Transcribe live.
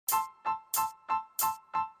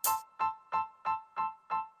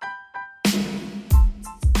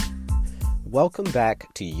Welcome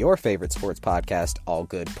back to your favorite sports podcast, All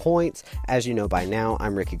Good Points. As you know by now,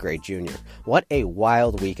 I'm Ricky Gray Jr. What a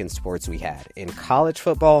wild week in sports we had. In college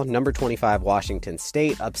football, number 25 Washington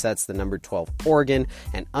State upsets the number 12 Oregon,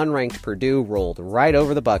 and unranked Purdue rolled right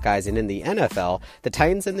over the Buckeyes. And in the NFL, the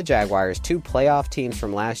Titans and the Jaguars, two playoff teams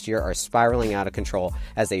from last year, are spiraling out of control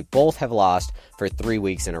as they both have lost for 3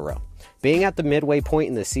 weeks in a row. Being at the midway point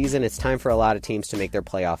in the season, it's time for a lot of teams to make their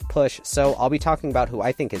playoff push, so I'll be talking about who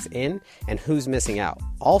I think is in and who's missing out.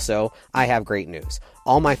 Also, I have great news.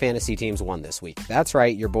 All my fantasy teams won this week. That's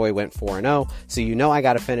right, your boy went 4-0, so you know I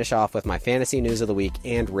gotta finish off with my fantasy news of the week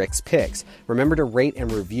and Rick's picks. Remember to rate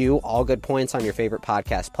and review All Good Points on your favorite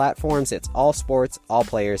podcast platforms. It's all sports, all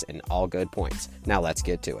players, and all good points. Now let's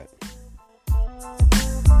get to it.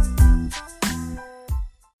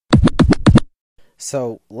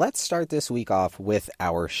 So let's start this week off with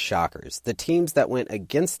our shockers, the teams that went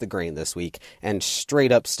against the grain this week and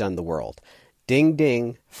straight up stunned the world. Ding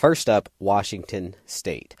ding. First up, Washington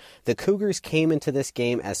State. The Cougars came into this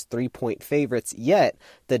game as 3-point favorites, yet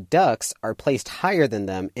the Ducks are placed higher than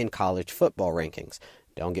them in college football rankings.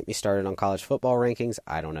 Don't get me started on college football rankings.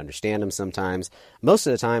 I don't understand them sometimes. Most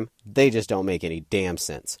of the time, they just don't make any damn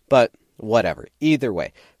sense. But whatever. Either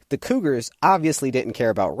way. The Cougars obviously didn't care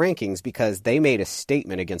about rankings because they made a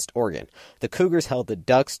statement against Oregon. The Cougars held the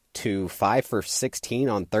Ducks to 5 for 16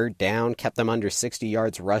 on third down, kept them under 60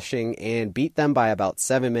 yards rushing, and beat them by about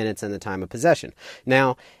 7 minutes in the time of possession.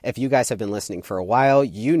 Now, if you guys have been listening for a while,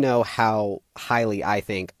 you know how highly I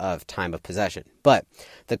think of time of possession. But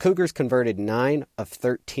the Cougars converted 9 of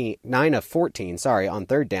 14 on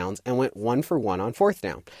third downs and went 1 for 1 on fourth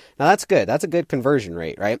down. Now that's good. That's a good conversion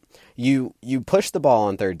rate, right? You push the ball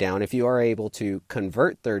on third down. If you are able to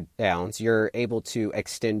convert third downs, you're able to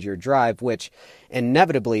extend your drive, which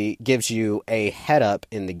inevitably gives you a head up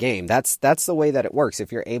in the game. That's the way that it works.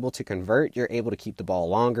 If you're able to convert, you're able to keep the ball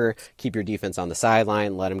longer, keep your defense on the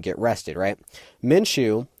sideline, let them get rested, right?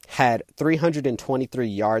 Minshew had 323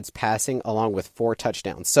 yards passing along with 4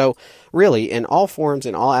 touchdowns. So really, in all forms,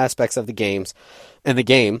 in all aspects of the game,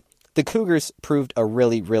 the Cougars proved a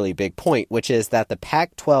really, really big point, which is that the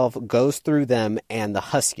Pac-12 goes through them and the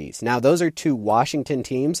Huskies. Now, those are two Washington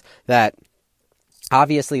teams that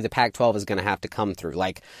obviously the Pac-12 is going to have to come through.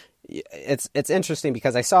 Like, it's interesting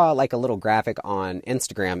because I saw like a little graphic on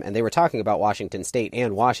Instagram, and they were talking about Washington State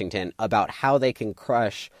and Washington about how they can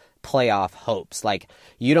crush playoff hopes. Like,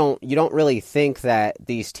 you don't really think that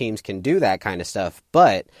these teams can do that kind of stuff,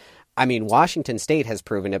 but I mean, Washington State has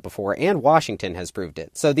proven it before, and Washington has proved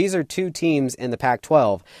it. So these are two teams in the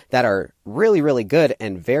Pac-12 that are really, really good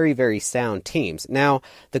and very, very sound teams. Now,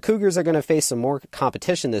 the Cougars are going to face some more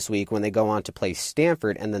competition this week when they go on to play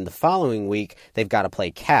Stanford, and then the following week, they've got to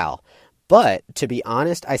play Cal. But, to be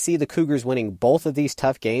honest, I see the Cougars winning both of these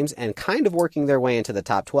tough games and kind of working their way into the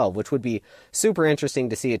top 12, which would be super interesting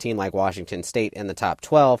to see a team like Washington State in the top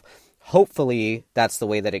 12. Hopefully, that's the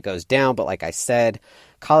way that it goes down. But like I said,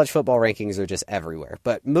 college football rankings are just everywhere.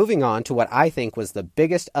 But moving on to what I think was the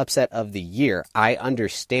biggest upset of the year. I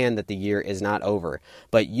understand that the year is not over,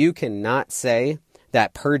 but you cannot say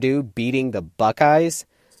that Purdue beating the Buckeyes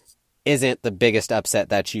isn't the biggest upset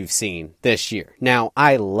that you've seen this year. Now,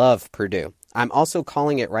 I love Purdue. I'm also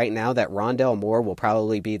calling it right now that Rondale Moore will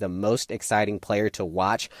probably be the most exciting player to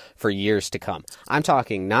watch for years to come. I'm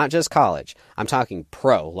talking not just college. I'm talking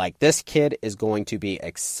pro. Like, this kid is going to be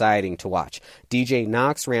exciting to watch. DJ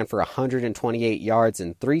Knox ran for 128 yards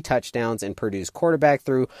and 3 touchdowns, and Purdue's quarterback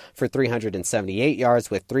threw for 378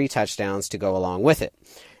 yards with 3 touchdowns to go along with it.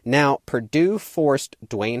 Now, Purdue forced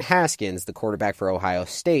Dwayne Haskins, the quarterback for Ohio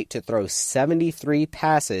State, to throw 73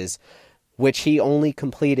 passes, which he only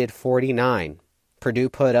completed 49. Purdue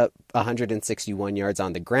put up 161 yards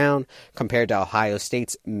on the ground compared to Ohio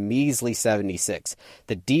State's measly 76.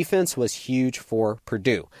 The defense was huge for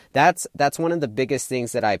Purdue. That's one of the biggest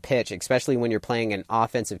things that I pitch, especially when you're playing an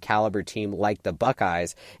offensive caliber team like the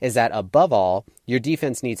Buckeyes, is that above all, your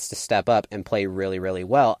defense needs to step up and play really, really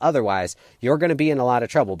well. Otherwise, you're going to be in a lot of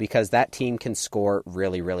trouble because that team can score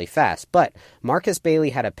really, really fast. But Marcus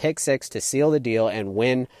Bailey had a pick six to seal the deal and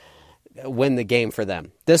win the game for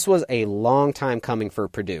them. This was a long time coming for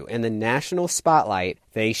Purdue. In the national spotlight,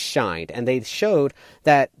 they shined, and they showed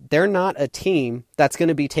that they're not a team that's going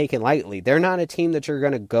to be taken lightly. They're not a team that you're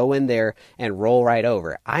going to go in there and roll right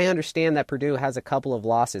over. I understand that Purdue has a couple of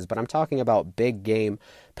losses, but I'm talking about big game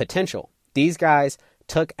potential. These guys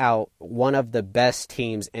took out one of the best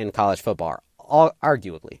teams in college football,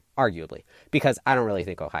 arguably, because I don't really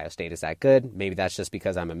think Ohio State is that good. Maybe that's just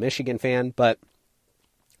because I'm a Michigan fan, but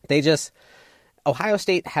they just, Ohio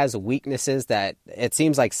State has weaknesses that it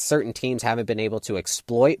seems like certain teams haven't been able to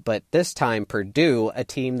exploit, but this time Purdue, a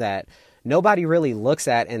team that nobody really looks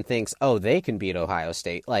at and thinks, oh, they can beat Ohio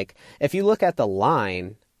State. Like, if you look at the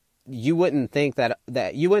line, you wouldn't think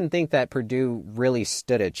that Purdue really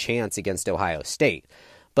stood a chance against Ohio State.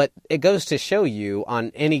 But it goes to show you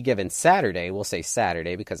on any given Saturday, we'll say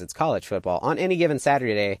Saturday because it's college football, on any given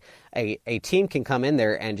Saturday, a team can come in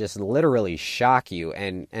there and just literally shock you,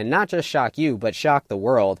 and not just shock you, but shock the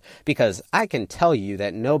world, because I can tell you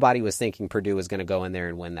that nobody was thinking Purdue was going to go in there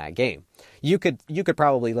and win that game. You could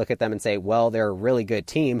probably look at them and say, well, they're a really good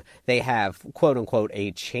team. They have, quote unquote,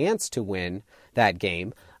 a chance to win that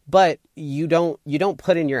game. But you don't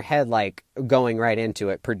put in your head, like, going right into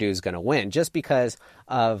it, Purdue's going to win, just because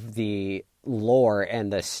of the lore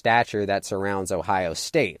and the stature that surrounds Ohio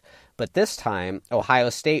State. But this time, Ohio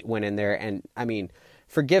State went in there, and, I mean,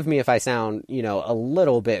 forgive me if I sound, a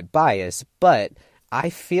little bit biased, but I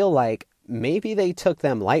feel like maybe they took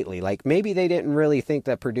them lightly. Like, maybe they didn't really think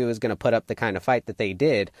that Purdue was going to put up the kind of fight that they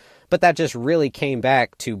did, but that just really came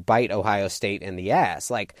back to bite Ohio State in the ass.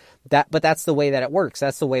 Like that, but that's the way that it works.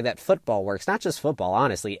 That's the way that football works. Not just football,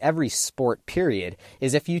 honestly. Every sport, period,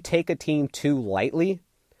 is if you take a team too lightly,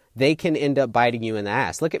 they can end up biting you in the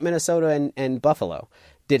ass. Look at Minnesota and Buffalo.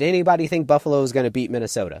 Did anybody think Buffalo was going to beat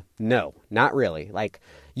Minnesota? No, not really. Like,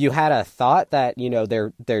 you had a thought that,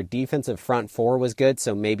 their defensive front four was good,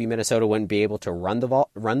 so maybe Minnesota wouldn't be able to run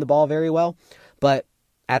the ball very well. But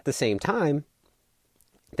at the same time,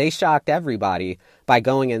 they shocked everybody by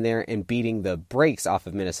going in there and beating the brakes off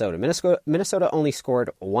of Minnesota. Minnesota only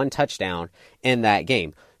scored one touchdown in that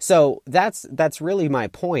game. So that's really my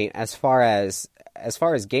point as far as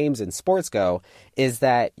games and sports go, is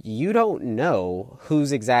that you don't know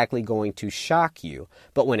who's exactly going to shock you.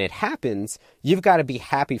 But when it happens, you've got to be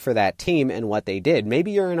happy for that team and what they did.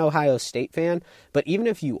 Maybe you're an Ohio State fan, but even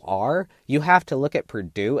if you are, you have to look at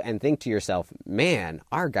Purdue and think to yourself, man,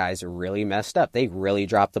 our guys are really messed up. They really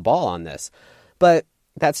dropped the ball on this. But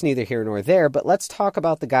that's neither here nor there. But let's talk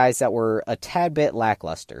about the guys that were a tad bit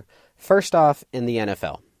lackluster. First off, in the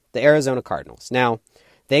NFL, the Arizona Cardinals. Now,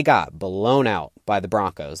 they got blown out by the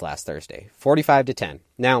Broncos last Thursday, 45-10.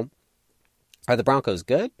 Now, are the Broncos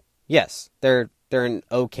good? Yes, they're an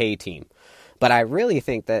okay team. But I really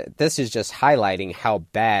think that this is just highlighting how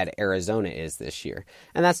bad Arizona is this year.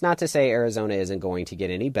 And that's not to say Arizona isn't going to get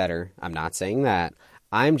any better. I'm not saying that.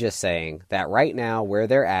 I'm just saying that right now, where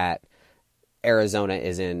they're at, Arizona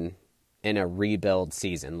is in a rebuild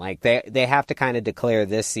season. Like, they have to kind of declare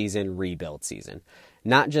this season rebuild season.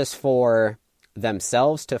 Not just for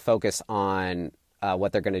themselves to focus on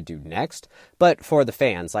what they're going to do next, but for the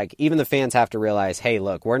fans. Like, even the fans have to realize, hey,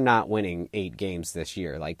 look, we're not winning 8 games this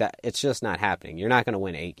year. Like, that, it's just not happening. You're not going to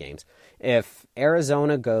win 8 games. If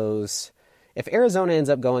Arizona ends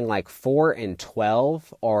up going like 4-12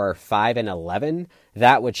 or 5-11,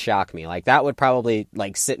 that would shock me. Like, that would probably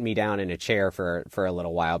like sit me down in a chair for a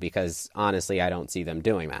little while, because honestly, I don't see them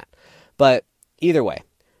doing that. But either way,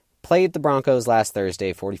 played the Broncos last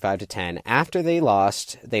Thursday, 45-10. After they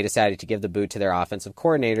lost, they decided to give the boot to their offensive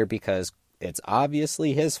coordinator because it's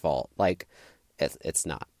obviously his fault. Like, it's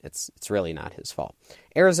not. It's really not his fault.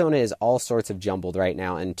 Arizona is all sorts of jumbled right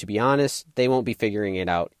now, and to be honest, they won't be figuring it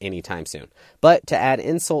out anytime soon. But to add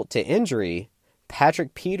insult to injury,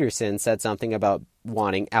 Patrick Peterson said something about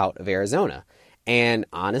wanting out of Arizona. And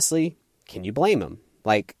honestly, can you blame him?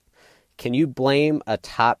 Like, can you blame a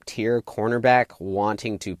top-tier cornerback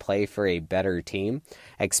wanting to play for a better team,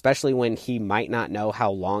 especially when he might not know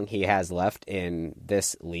how long he has left in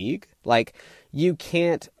this league? Like, you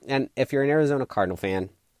can't, and if you're an Arizona Cardinal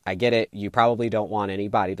fan, I get it. You probably don't want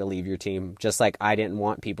anybody to leave your team, just like I didn't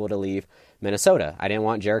want people to leave Minnesota. I didn't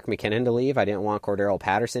want Jerick McKinnon to leave. I didn't want Cordero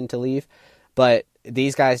Patterson to leave. But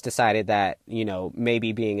these guys decided that,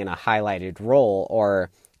 maybe being in a highlighted role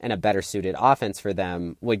or and a better suited offense for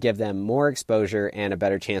them would give them more exposure and a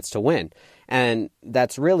better chance to win. And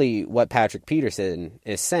that's really what Patrick Peterson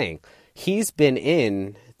is saying. He's been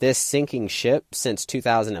in this sinking ship since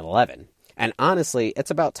 2011. And honestly, it's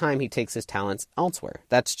about time he takes his talents elsewhere.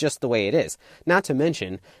 That's just the way it is. Not to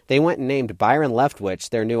mention, they went and named Byron Leftwich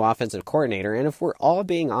their new offensive coordinator, and if we're all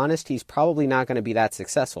being honest, he's probably not going to be that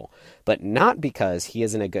successful. But not because he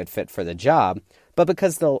isn't a good fit for the job, but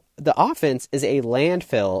because the offense is a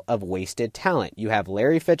landfill of wasted talent. You have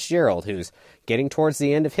Larry Fitzgerald, who's getting towards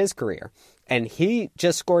the end of his career, and he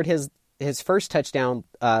just scored his first touchdown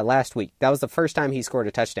last week. That was the first time he scored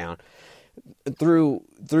a touchdown through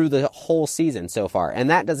the whole season so far. And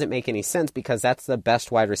that doesn't make any sense because that's the best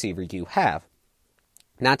wide receiver you have.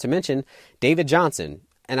 Not to mention David Johnson,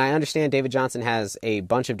 And I understand David Johnson has a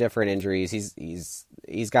bunch of different injuries.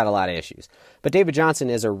 He's got a lot of issues. But David Johnson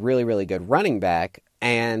is a really, really good running back,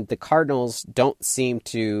 and the Cardinals don't seem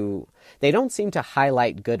to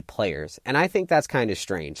highlight good players. And I think that's kind of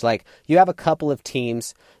strange. Like, you have a couple of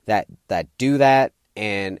teams that do that,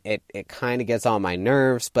 and it kind of gets on my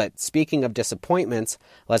nerves. But speaking of disappointments,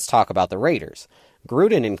 let's talk about the Raiders.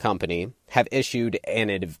 Gruden and company have issued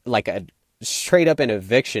a straight up an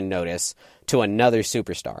eviction notice to another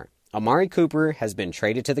superstar. Amari Cooper has been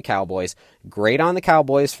traded to the Cowboys. Great on the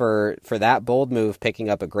Cowboys for that bold move, picking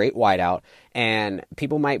up a great wideout. And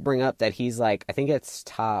people might bring up that he's I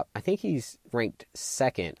think he's ranked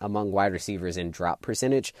second among wide receivers in drop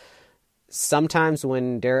percentage. Sometimes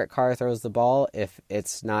when Derek Carr throws the ball, if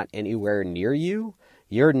it's not anywhere near you,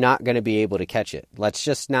 you're not going to be able to catch it. Let's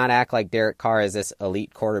just not act like Derek Carr is this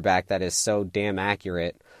elite quarterback that is so damn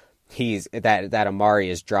accurate. That Amari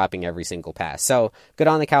is dropping every single pass. So good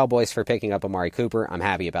on the Cowboys for picking up Amari Cooper. I'm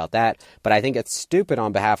happy about that. But I think it's stupid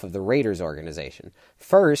on behalf of the Raiders organization.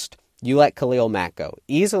 First, you let Khalil Mack go.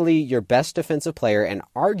 Easily your best defensive player and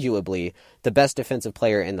arguably the best defensive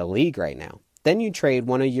player in the league right now. Then you trade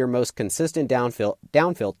one of your most consistent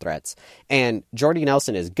downfield threats. And Jordy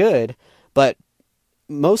Nelson is good, but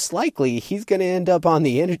most likely he's going to end up on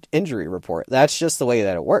the injury report. That's just the way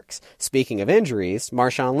that it works. Speaking of injuries,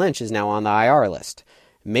 Marshawn Lynch is now on the IR list.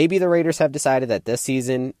 Maybe the Raiders have decided that this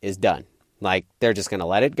season is done. Like, they're just going to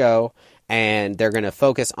let it go, and they're going to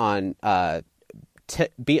focus on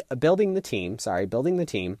building the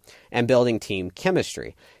team and building team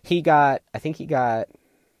chemistry. I think he got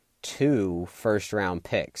 2 first-round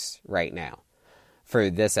picks right now for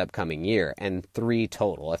this upcoming year, and 3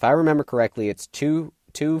 total. If I remember correctly, it's two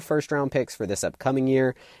first-round picks for this upcoming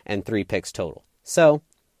year and 3 picks total. So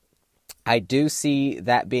I do see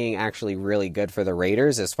that being actually really good for the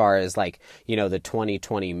Raiders as far as the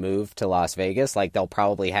 2020 move to Las Vegas. They'll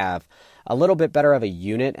probably have a little bit better of a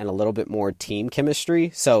unit and a little bit more team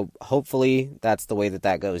chemistry. So hopefully that's the way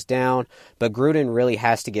that goes down. But Gruden really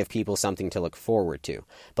has to give people something to look forward to.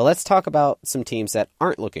 But let's talk about some teams that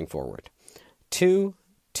aren't looking forward. 2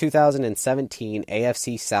 2017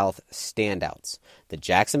 AFC South standouts: the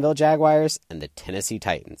Jacksonville Jaguars and the Tennessee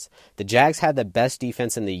Titans. The Jags had the best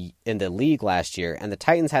defense in the league last year, and the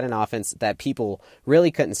Titans had an offense that people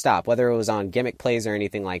really couldn't stop, whether it was on gimmick plays or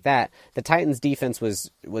anything like that. The Titans' defense was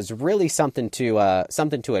really something to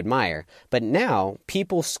admire. But now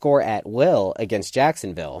people score at will against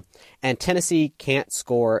Jacksonville, and Tennessee can't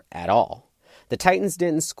score at all. The Titans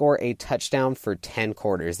didn't score a touchdown for 10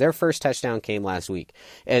 quarters. Their first touchdown came last week.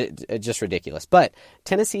 Just ridiculous. But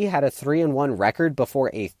Tennessee had a 3-1 record before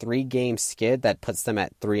a 3-game skid that puts them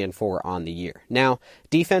at 3-4 on the year. Now,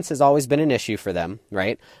 defense has always been an issue for them,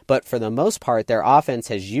 right? But for the most part, their offense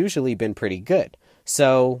has usually been pretty good.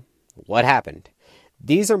 So, what happened?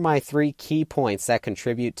 These are my 3 key points that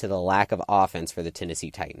contribute to the lack of offense for the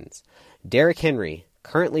Tennessee Titans. Derrick Henry,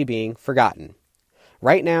 currently being forgotten.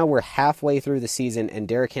 Right now, we're halfway through the season, and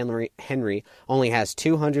Derrick Henry only has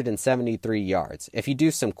 273 yards. If you do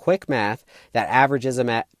some quick math, that averages him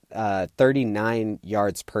at 39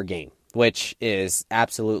 yards per game, which is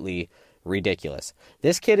absolutely ridiculous.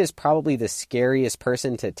 This kid is probably the scariest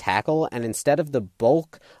person to tackle, and instead of the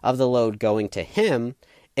bulk of the load going to him,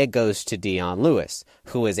 it goes to Dion Lewis,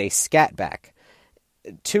 who is a scat back.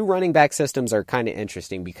 2 running back systems are kind of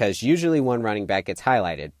interesting because usually one running back gets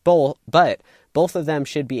highlighted, but both of them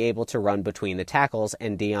should be able to run between the tackles,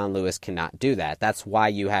 and Dion Lewis cannot do that. That's why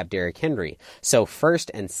you have Derrick Henry. So first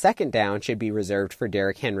and second down should be reserved for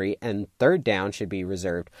Derrick Henry, and third down should be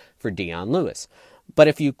reserved for Dion Lewis. But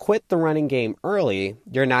if you quit the running game early,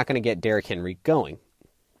 you're not going to get Derrick Henry going,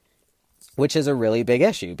 which is a really big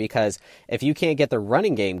issue because if you can't get the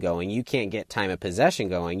running game going, you can't get time of possession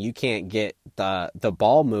going, you can't get the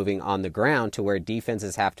ball moving on the ground to where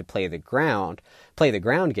defenses have to play the ground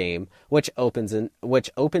game, which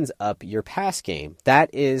opens up your pass game.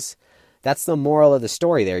 That's the moral of the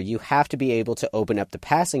story there. You have to be able to open up the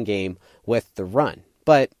passing game with the run.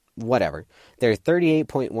 But whatever. They're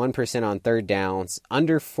 38.1% on third downs.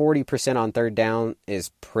 Under 40% on third down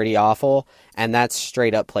is pretty awful, and that's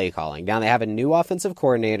straight up play calling. Now, they have a new offensive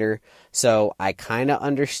coordinator, so I kind of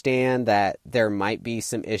understand that there might be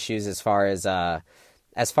some issues as far as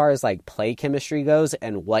play chemistry goes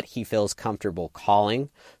and what he feels comfortable calling.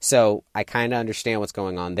 So I kind of understand what's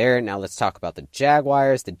going on there. Now let's talk about the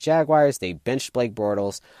Jaguars. The Jaguars, they benched Blake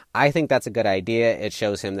Bortles. I think that's a good idea. It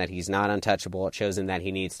shows him that he's not untouchable. It shows him that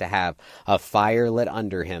he needs to have a fire lit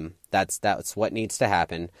under him. That's what needs to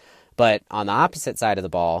happen. But on the opposite side of the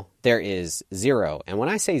ball, there is zero. And when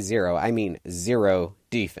I say zero, I mean zero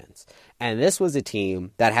defense. And this was a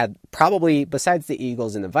team that had probably, besides the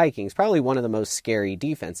Eagles and the Vikings, probably one of the most scary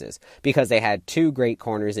defenses because they had two great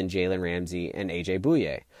corners in Jalen Ramsey and A.J.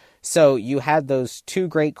 Bouye. So you had those two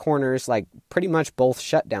great corners, like pretty much both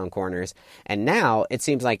shutdown corners, and now it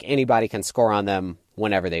seems like anybody can score on them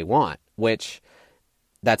whenever they want, which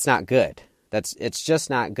that's not good. It's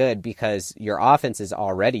just not good because your offense is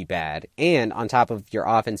already bad, and on top of your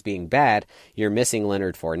offense being bad, you're missing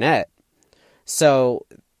Leonard Fournette. So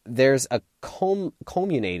there's a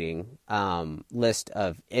culminating list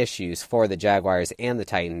of issues for the Jaguars and the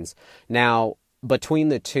Titans. Now, between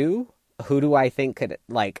the two, who do I think could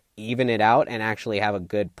even it out and actually have a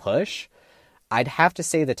good push? I'd have to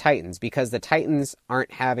say the Titans, because the Titans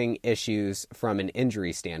aren't having issues from an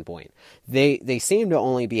injury standpoint. They seem to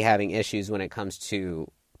only be having issues when it comes to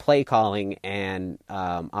play calling and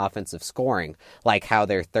offensive scoring, like how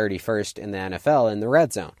they're 31st in the NFL in the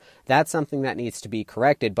red zone. That's something that needs to be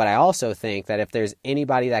corrected, but I also think that if there's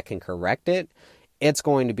anybody that can correct it, it's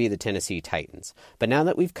going to be the Tennessee Titans. But now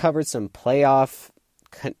that we've covered some former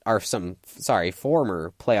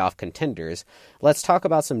playoff contenders, let's talk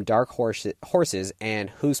about some dark horses and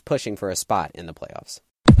who's pushing for a spot in the playoffs.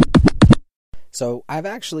 So I've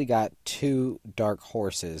actually got two dark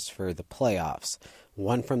horses for the playoffs,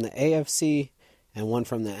 one from the AFC and one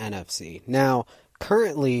from the NFC. Now,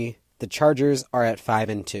 currently, the Chargers are at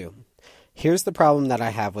 5-2. Here's the problem that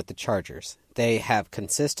I have with the Chargers. They have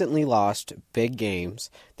consistently lost big games.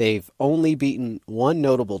 They've only beaten one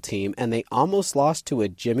notable team, and they almost lost to a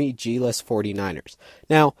Jimmy G-less 49ers.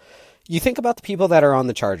 Now, you think about the people that are on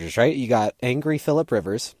the Chargers, right? You got angry Phillip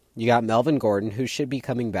Rivers. You got Melvin Gordon, who should be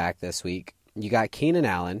coming back this week. You got Keenan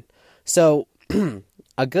Allen. So,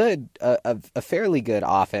 a fairly good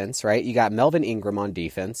offense, right? You got Melvin Ingram on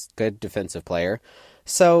defense, good defensive player.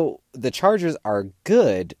 So, the Chargers are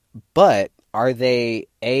good, but are they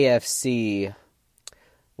AFC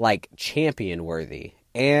champion worthy?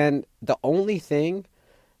 And the only thing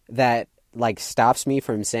that stops me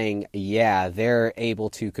from saying, yeah, they're able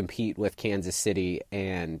to compete with Kansas City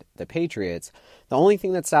and the Patriots, the only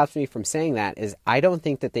thing that stops me from saying that is I don't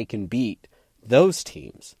think that they can beat those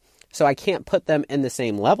teams. So I can't put them in the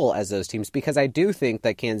same level as those teams, because I do think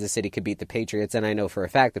that Kansas City could beat the Patriots, and I know for a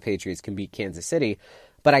fact the Patriots can beat Kansas City,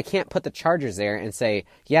 but I can't put the Chargers there and say,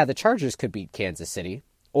 yeah, the Chargers could beat Kansas City,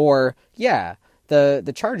 or yeah,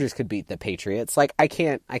 the Chargers could beat the Patriots. I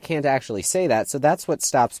can't actually say that, so that's what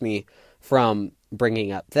stops me from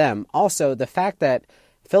bringing up them. Also, the fact that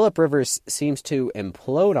Phillip Rivers seems to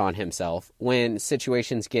implode on himself when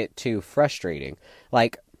situations get too frustrating.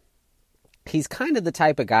 He's kind of the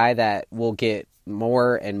type of guy that will get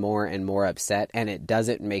more and more and more upset, and it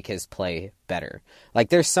doesn't make his play better.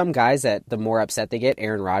 There's some guys that the more upset they get,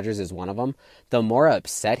 Aaron Rodgers is one of them, the more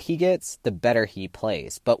upset he gets, the better he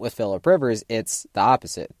plays. But with Phillip Rivers, it's the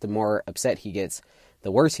opposite. The more upset he gets,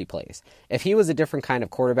 the worse he plays. If he was a different kind of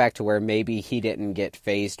quarterback to where maybe he didn't get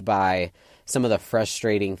fazed by some of the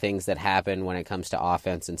frustrating things that happen when it comes to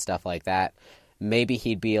offense and stuff like that, maybe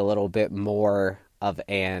he'd be a little bit more of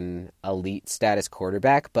an elite status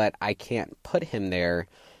quarterback, but I can't put him there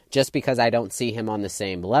just because I don't see him on the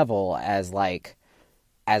same level as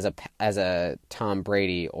a Tom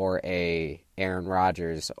Brady or a Aaron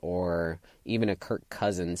Rodgers or even a Kirk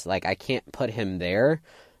Cousins. I can't put him there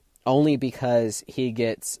only because he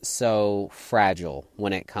gets so fragile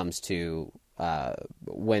when it comes to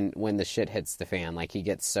when the shit hits the fan. He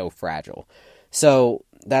gets so fragile. So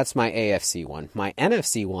that's my AFC one. My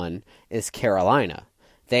NFC one is Carolina.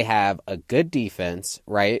 They have a good defense,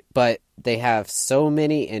 right? But they have so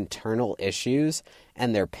many internal issues,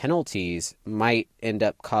 and their penalties might end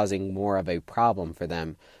up causing more of a problem for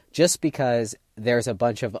them just because there's a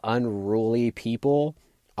bunch of unruly people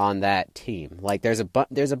on that team. There's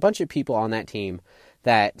a bunch of people on that team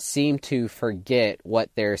that seem to forget what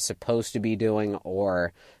they're supposed to be doing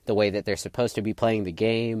or the way that they're supposed to be playing the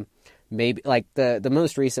game. Maybe the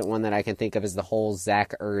most recent one that I can think of is the whole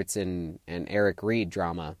Zach Ertz and Eric Reed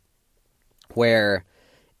drama, where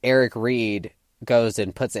Eric Reed goes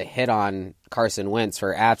and puts a hit on Carson Wentz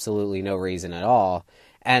for absolutely no reason at all,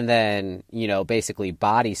 and then, basically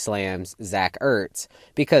body slams Zach Ertz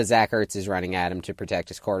because Zach Ertz is running at him to protect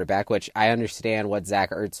his quarterback, which I understand what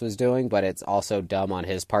Zach Ertz was doing, but it's also dumb on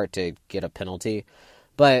his part to get a penalty.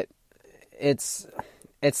 But it's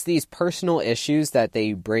these personal issues that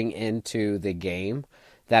they bring into the game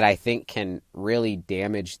that I think can really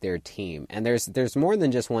damage their team. And there's more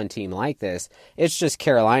than just one team like this. It's just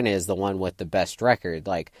Carolina is the one with the best record.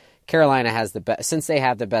 Carolina has the best, since they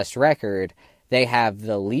have the best record, they have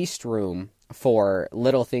the least room for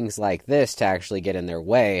little things like this to actually get in their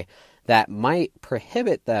way. that might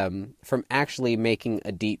prohibit them from actually making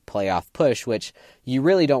a deep playoff push, which you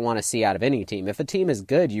really don't want to see out of any team. If a team is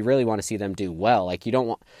good, you really want to see them do well. Like you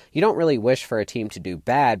don't really wish for a team to do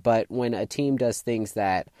bad, but when a team does things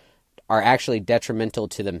that are actually detrimental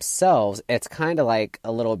to themselves, it's kind of like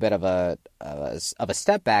a little bit of a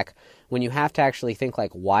step back when you have to actually think,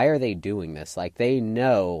 like, why are they doing this? Like, they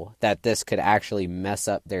know that this could actually mess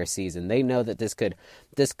up their season. They know that this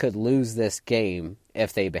could lose this game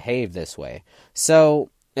if they behave this way. So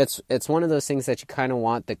it's one of those things that you kind of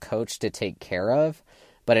want the coach to take care of,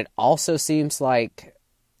 but it also seems like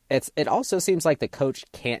the coach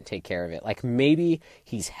can't take care of it. Like, maybe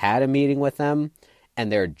he's had a meeting with them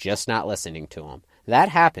and they're just not listening to him. That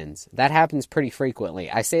happens. That happens pretty frequently.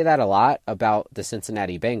 I say that a lot about the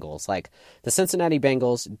Cincinnati Bengals. Like, the Cincinnati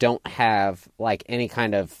Bengals don't have, like, any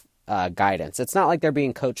kind of guidance. It's not like they're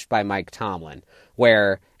being coached by Mike Tomlin,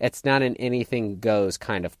 where it's not an anything goes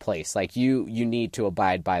kind of place. Like, you need to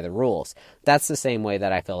abide by the rules. That's the same way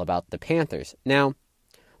that I feel about the Panthers. Now,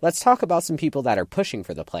 let's talk about some people that are pushing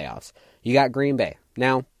for the playoffs. You got Green Bay.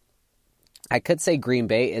 Now, I could say Green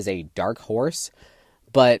Bay is a dark horse,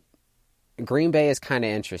 but Green Bay is kind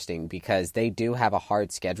of interesting because they do have a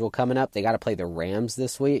hard schedule coming up. They got to play the Rams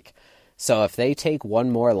this week. So if they take one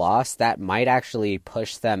more loss, that might actually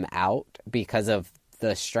push them out because of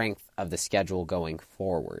the strength of the schedule going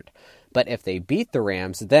forward. But if they beat the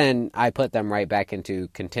Rams, then I put them right back into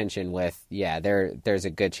contention with, there's a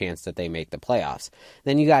good chance that they make the playoffs.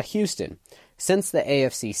 Then you got Houston. Since the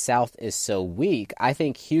AFC South is so weak, I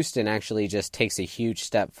think Houston actually just takes a huge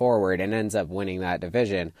step forward and ends up winning that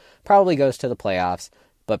division. Probably goes to the playoffs,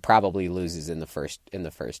 but probably loses in the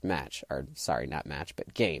first match. Or sorry, not match,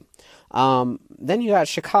 but game. Then you got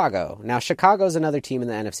Chicago. Now, Chicago's another team in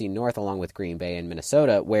the NFC North along with Green Bay and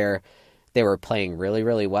Minnesota where they were playing really,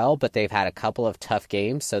 really well, but they've had a couple of tough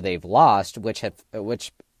games, so they've lost, which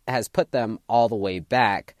has put them all the way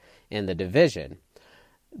back in the division.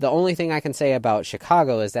 The only thing I can say about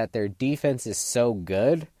Chicago is that their defense is so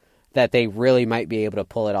good that they really might be able to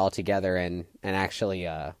pull it all together and actually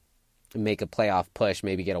make a playoff push,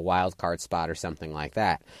 maybe get a wild card spot or something like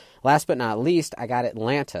that. Last but not least, I got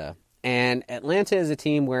Atlanta. And Atlanta is a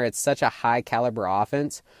team where it's such a high caliber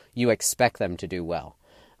offense, you expect them to do well.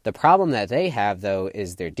 The problem that they have, though,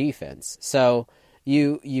 is their defense. So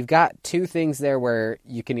you've got two things there where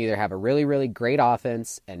you can either have a really, really great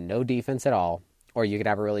offense and no defense at all, or you could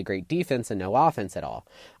have a really great defense and no offense at all.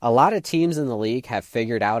 A lot of teams in the league have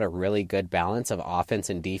figured out a really good balance of offense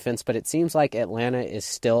and defense, but it seems like Atlanta is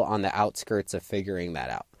still on the outskirts of figuring that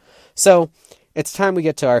out. So it's time we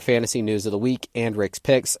get to our fantasy news of the week and Rick's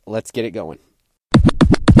picks. Let's get it going.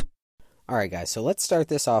 All right, guys, so let's start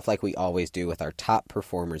this off like we always do with our top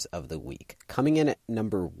performers of the week. Coming in at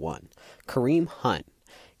number 1, Kareem Hunt.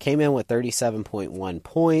 Came in with 37.1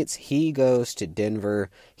 points. He goes to Denver.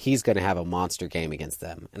 He's going to have a monster game against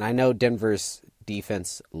them. And I know Denver's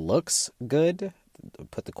defense looks good.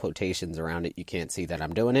 Put the quotations around it. You can't see that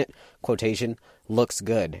I'm doing it. Quotation, looks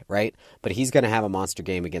good, right? But he's going to have a monster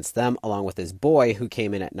game against them, along with his boy, who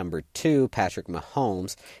came in at number 2, Patrick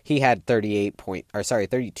Mahomes. He had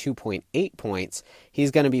 32.8 points.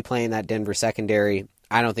 He's going to be playing that Denver secondary.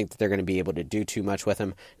 I don't think that they're going to be able to do too much with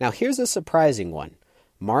him. Now, here's a surprising one.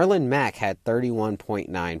 Marlon Mack had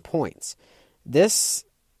 31.9 points. This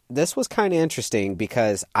was kind of interesting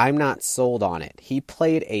because I'm not sold on it. He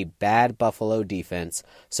played a bad Buffalo defense,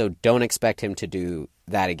 so don't expect him to do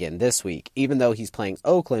that again this week, even though he's playing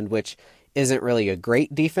Oakland, which isn't really a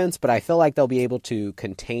great defense, but I feel like they'll be able to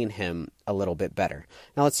contain him a little bit better.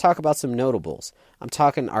 Now let's talk about some notables.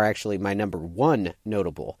 My number 1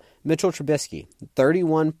 notable, Mitchell Trubisky,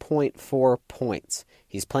 31.4 points.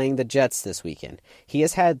 He's playing the Jets this weekend. He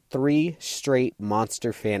has had 3 straight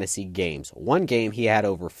monster fantasy games. One game he had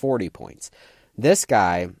over 40 points. This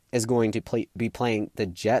guy is going to be playing the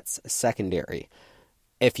Jets secondary.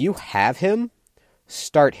 If you have him,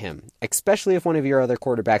 start him, especially if one of your other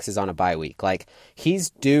quarterbacks is on a bye week. Like, he's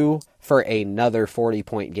due for another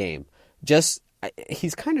 40-point game.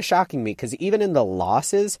 He's kind of shocking me because even in the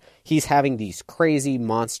losses, he's having these crazy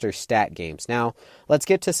monster stat games. Now, let's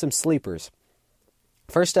get to some sleepers.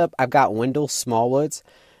 First up, I've got Wendell Smallwoods.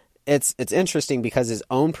 It's interesting because his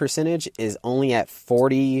own percentage is only at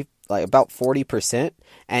about 40%,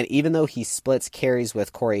 and even though he splits carries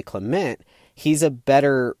with Corey Clement, he's a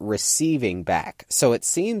better receiving back. So it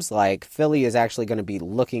seems like Philly is actually going to be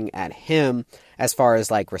looking at him as far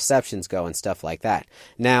as like receptions go and stuff like that.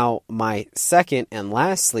 Now, my second and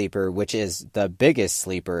last sleeper, which is the biggest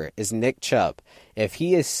sleeper, is Nick Chubb. If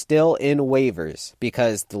he is still in waivers,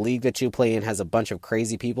 because the league that you play in has a bunch of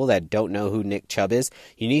crazy people that don't know who Nick Chubb is,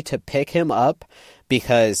 you need to pick him up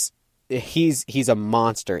because he's a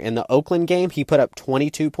monster. In the Oakland game, he put up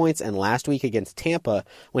 22 points, and last week against Tampa,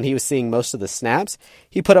 when he was seeing most of the snaps,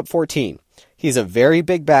 he put up 14. He's a very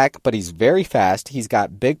big back, but he's very fast. He's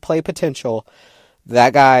got big play potential.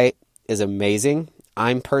 That guy is amazing.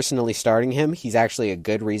 I'm personally starting him. He's actually a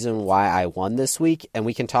good reason why I won this week, and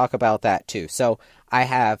we can talk about that too. So I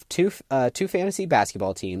have two fantasy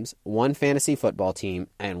basketball teams, one fantasy football team,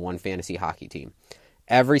 and one fantasy hockey team.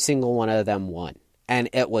 Every single one of them won. And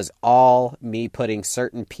it was all me putting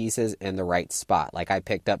certain pieces in the right spot. Like I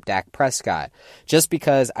picked up Dak Prescott just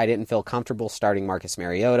because I didn't feel comfortable starting Marcus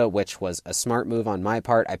Mariota, which was a smart move on my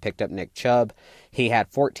part. I picked up Nick Chubb. He had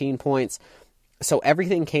 14 points. So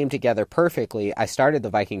everything came together perfectly. I started the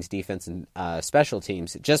Vikings defense and special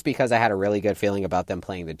teams just because I had a really good feeling about them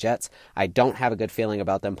playing the Jets. I don't have a good feeling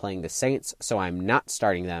about them playing the Saints, so I'm not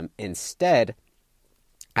starting them. Instead,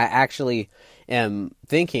 I actually am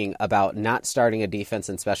thinking about not starting a defense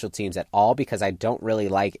and special teams at all because I don't really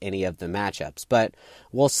like any of the matchups. But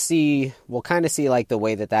we'll see. We'll kind of see like the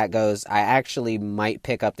way that goes. I actually might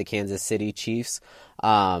pick up the Kansas City Chiefs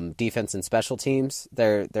defense and special teams.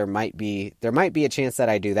 There might be a chance that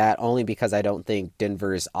I do that only because I don't think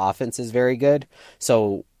Denver's offense is very good.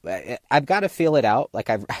 So I've got to feel it out. Like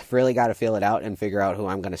I've really got to feel it out and figure out who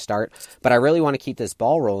I'm going to start. But I really want to keep this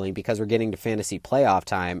ball rolling because we're getting to fantasy playoff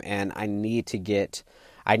time, and I need to get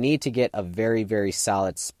a very, very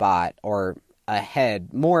solid spot or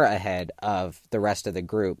more ahead of the rest of the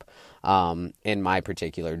group in my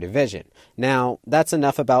particular division. Now, that's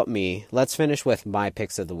enough about me. Let's finish with my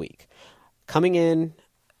picks of the week. Coming in,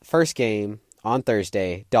 first game on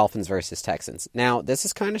Thursday, Dolphins versus Texans. Now, this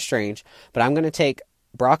is kind of strange, but I'm going to take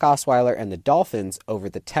Brock Osweiler and the Dolphins over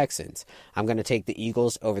the Texans. I'm going to take the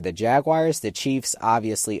Eagles over the Jaguars, the Chiefs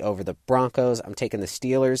obviously over the Broncos. I'm taking the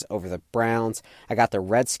Steelers over the Browns. I got the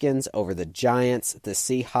Redskins over the Giants, the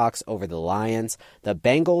Seahawks over the Lions, the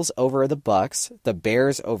Bengals over the Bucks, the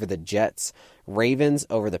Bears over the Jets, Ravens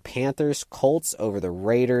over the Panthers, Colts over the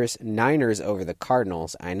Raiders, Niners over the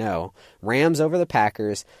Cardinals, I know, Rams over the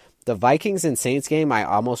Packers. The Vikings and Saints game I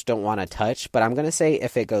almost don't want to touch, but I'm going to say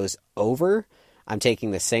if it goes over, I'm taking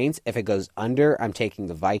the Saints. If it goes under, I'm taking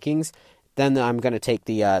the Vikings. Then I'm going to take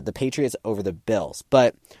the Patriots over the Bills.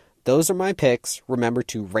 But those are my picks. Remember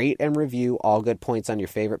to rate and review All Good Points on your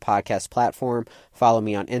favorite podcast platform. Follow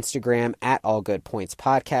me on Instagram at All Good Points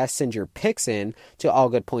Podcast. Send your picks in to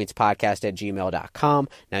allgoodpointspodcast@gmail.com.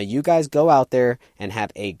 Now you guys go out there and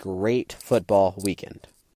have a great football weekend.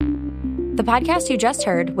 The podcast you just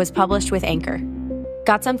heard was published with Anchor.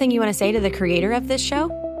 Got something you want to say to the creator of this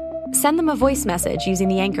show? Send them a voice message using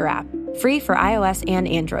the Anchor app, free for iOS and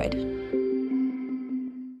Android.